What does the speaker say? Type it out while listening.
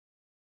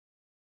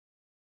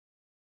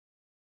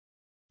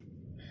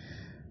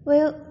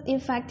Well,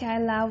 in fact, I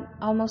love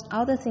almost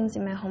all the things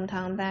in my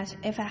hometown, but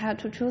if I had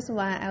to choose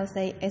one, I'll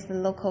say it's the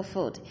local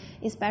food,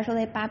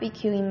 especially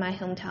barbecue in my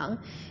hometown.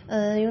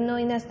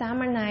 In the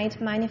summer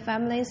night, many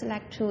families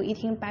like to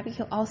eating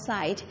barbecue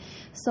outside,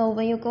 so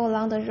when you go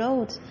along the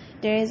road,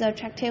 there is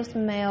attractive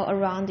smell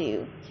around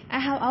you. I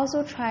have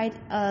also tried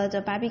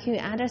the barbecue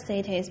in other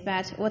cities,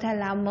 but what I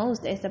love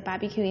most is the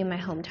barbecue in my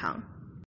hometown.